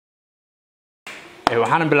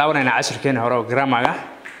waxaan bilaawnaa casharkeena hore oo grammar-ga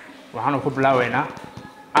waxaan ku bilaawnaa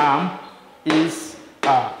am is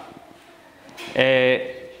are.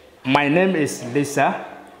 My name is Lisa.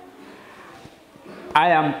 I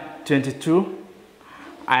am 22.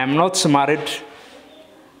 I am not married.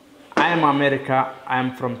 I am America. I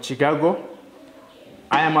am from Chicago.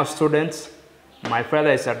 I am a student. My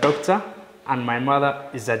father is a doctor and my mother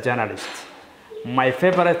is a journalist. My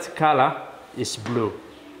favorite color is blue.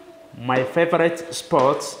 My favorite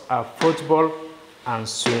sports are football and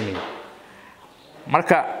swimming.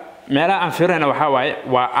 Marka meela aan fiirayna waxa waaye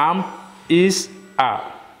waa am is are.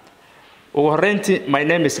 Ugu horreyntii my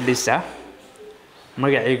name is Lisa.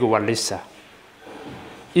 Magacaygu waa Lisa.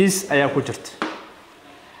 Is ayaa ku jirta.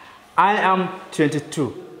 I am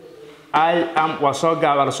 22. I am waa soo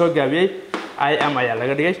gaabiyay. I am ayaa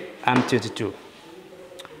laga dhigay. I'm 22.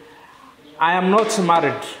 I am not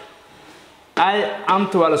married. I am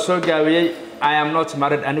to wala soo gaabiyay. I am not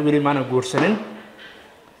married and wili maana guursanin.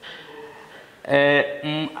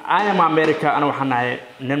 I am America and waxaan ahay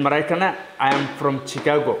nin Mareykan ah. I am from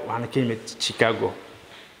Chicago. Waxaan ka yimid Chicago.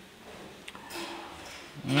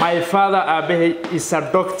 My father aabbahay is a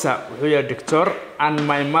doctor, wuxuu yahay doctor, and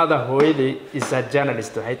my mother hooyaday is a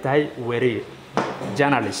journalist. Waxay tahay weriye,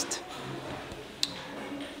 journalist.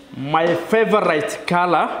 My favorite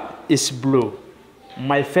color is blue.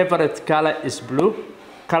 My favorite color is blue.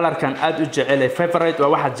 Color kan aad u jecel favorite waa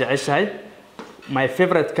waxa jeceshahay. My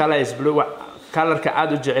favorite color is blue. Color ka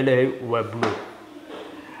aad u jecel waa blue.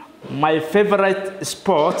 My favorite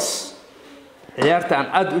sports ciyaarta aan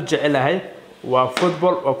aad u jecelahay waa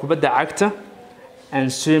football oo kubadda cagta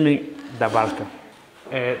and swimming dabalka.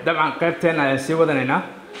 Dabcan qaybteena ayaan sii wadanaynaa.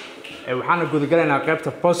 Waxaan gudagalaynaa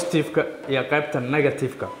qaybta positive-ka iyo qaybta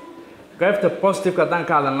negative-ka. qaybta positive-ka hadaan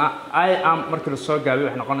ka hadalnaa I am markii la soo gaabiyo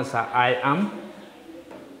waxay noqonaysaa I am,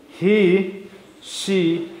 he, she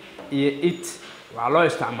iyo it waxaa loo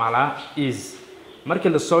isticmaalaa is.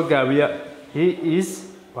 markii la soo gaabiyo he is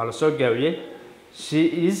waa la soo gaabiyey, she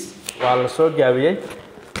is waa la soo gaabiyey,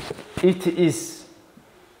 it is.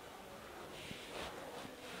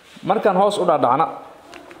 markaan hoos u dhaadhacna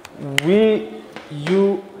we,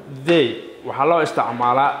 you, they waxaa loo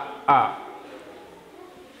isticmaalaa are.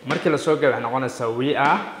 markii la soo gaabiyo waxay noqonaysaa we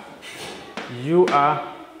are, you are,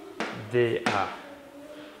 they are.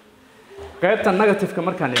 qaybta negative-ka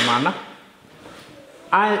markaan imaana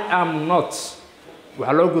I am not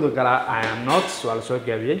waxaa loo guda galaa I am not waa la soo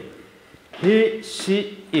gaabiyey, he,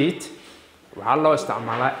 she, it waxaa loo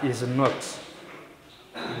isticmaalaa is not,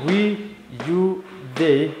 we, you,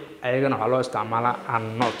 they ayagana waxaa loo isticmaalaa are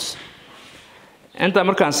not. inta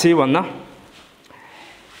markaan sii wadna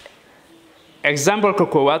example-ka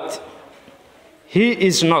koowaad he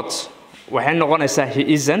is not waxay noqonaysaa he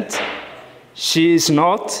isn't, she is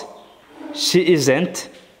not, she isn't,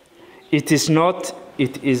 it is not,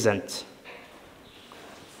 it isn't.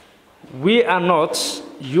 We are not,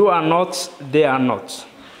 you are not, they are not.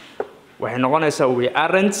 waxay noqonaysaa we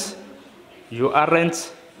aren't, you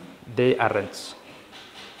aren't, they aren't.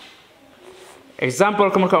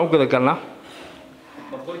 example-ka markaan u guda galna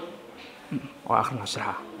waa akhrina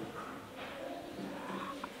sharaxa.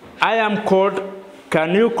 I am cold.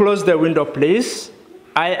 Can you close the window please?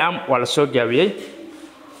 I am waa la soo gaabiyey.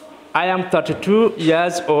 I am 32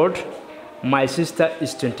 years old. My sister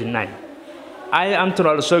is 29. I am to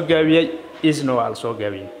la soo gaabiyey, is no waa la soo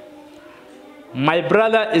gaabiyey. My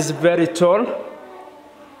brother is very tall.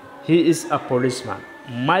 He is a policeman.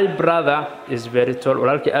 My brother is very tall.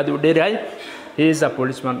 walaalkii aad u dheeryahay. He is a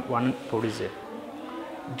policeman, one police.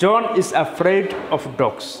 John is afraid of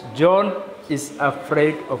dogs. John is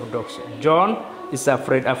afraid of dogs. John is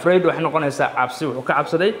afraid. Afraid waxay noqonaysaa cabsi, wuxuu ka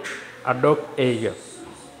cabsaday a dog eega.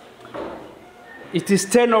 It is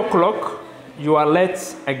 10 o'clock. You are late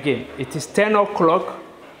again. It is 10 o'clock.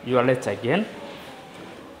 You are late again.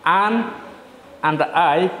 Anne and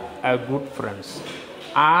I are good friends.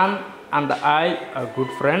 Anne and I are good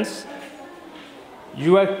friends.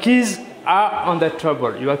 Your keys are on the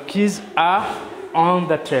table. Your keys are on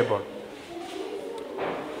the table.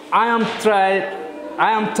 I am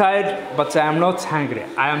tired, but I am not hungry.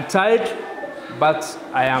 I am tired, but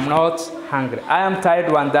I am not hungry. I am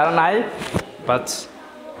tired waan daranahay, but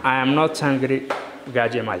I am not hungry.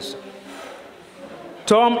 gaajo mayso.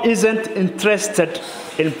 Tom isn't interested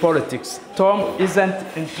in politics. Tom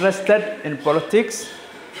isn't interested in politics.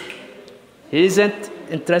 He isn't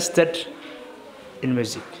interested in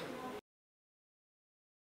music.